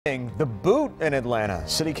The boot in Atlanta.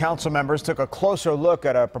 City council members took a closer look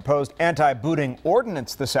at a proposed anti-booting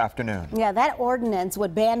ordinance this afternoon. Yeah, that ordinance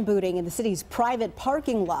would ban booting in the city's private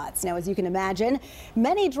parking lots. Now, as you can imagine,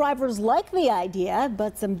 many drivers like the idea,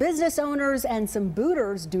 but some business owners and some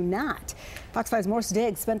booters do not. Fox 5's Morse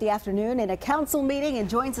Diggs spent the afternoon in a council meeting and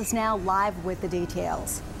joins us now live with the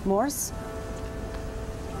details. Morse?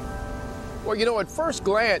 Well, you know, at first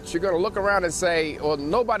glance, you're going to look around and say, well,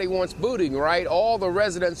 nobody wants booting, right? All the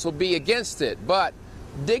residents will be against it. But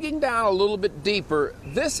digging down a little bit deeper,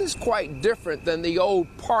 this is quite different than the old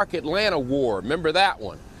Park Atlanta war. Remember that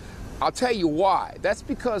one? I'll tell you why. That's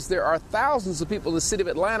because there are thousands of people in the city of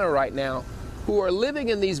Atlanta right now who are living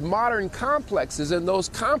in these modern complexes, and those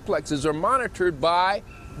complexes are monitored by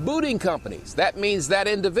booting companies. That means that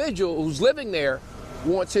individual who's living there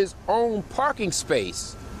wants his own parking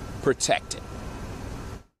space protected.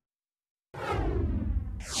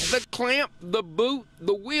 The clamp, the boot,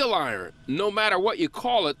 the wheel iron, no matter what you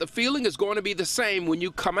call it, the feeling is going to be the same when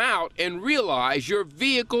you come out and realize your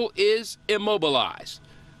vehicle is immobilized.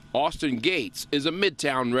 Austin Gates is a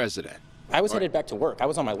Midtown resident. I was headed back to work. I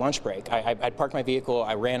was on my lunch break. I'd parked my vehicle.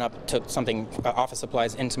 I ran up, took something, office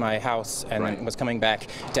supplies, into my house, and was coming back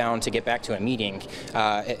down to get back to a meeting.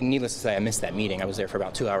 Needless to say, I missed that meeting. I was there for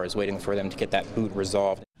about 2 hours waiting for them to get that boot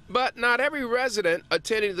resolved. But not every resident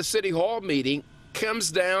attending the City Hall meeting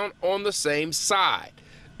comes down on the same side.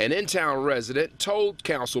 An in-town resident told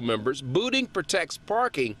council members booting protects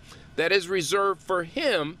parking that is reserved for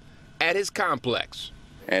him at his complex.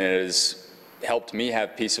 And it has helped me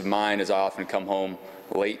have peace of mind as I often come home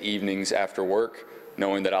late evenings after work,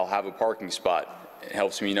 knowing that I'll have a parking spot. It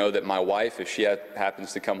helps me know that my wife, if she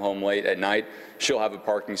happens to come home late at night, she'll have a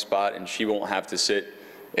parking spot and she won't have to sit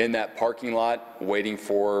in that parking lot waiting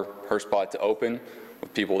for her spot to open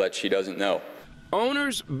with people that she doesn't know.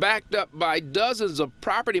 Owners backed up by dozens of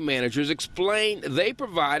property managers explain they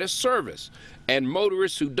provide a service, and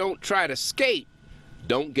motorists who don't try to skate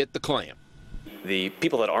don't get the clamp. The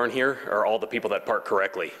people that aren't here are all the people that park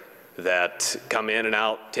correctly, that come in and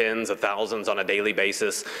out tens of thousands on a daily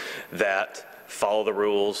basis, that follow the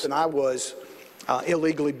rules. And I was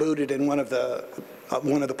illegally booted in one of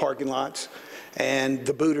the parking lots, and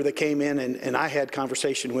the booter that came in and I had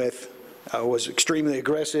conversation with was extremely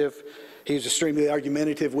aggressive. He was extremely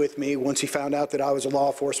argumentative with me. Once he found out that I was a law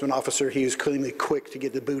enforcement officer, he was clearly quick to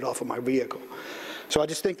get the boot off of my vehicle. So I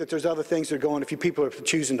just think that there's other things that are going, if you people are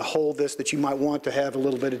choosing to hold this, that you might want to have a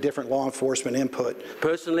little bit of different law enforcement input.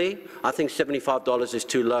 Personally, I think $75 is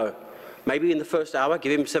too low. Maybe in the first hour,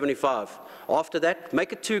 give him 75. After that,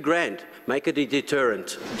 make it $2 grand. Make it a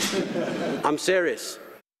deterrent. I'm serious.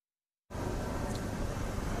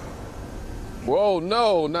 Whoa,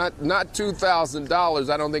 no, not $2,000.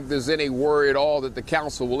 I don't think there's any worry at all that the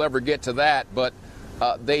council will ever get to that, but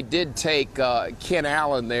they did take Ken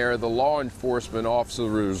Allen there, the law enforcement officer,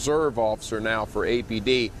 reserve officer now for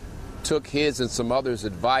APD, took his and some others'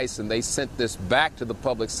 advice, and they sent this back to the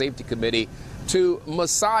Public Safety Committee to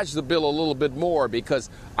massage the bill a little bit more,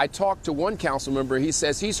 because I talked to one council member. He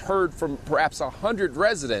says he's heard from perhaps 100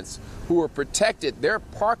 residents who are protected. Their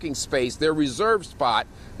parking space, their reserved spot,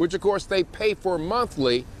 which of course they pay for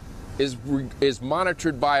monthly, is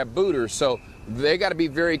monitored by a booter. So they got to be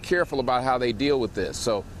very careful about how they deal with this.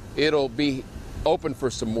 So it'll be open for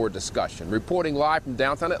some more discussion. Reporting live from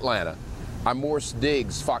downtown Atlanta, I'm Morse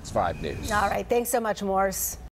Diggs, Fox 5 News. All right, thanks so much, Morse.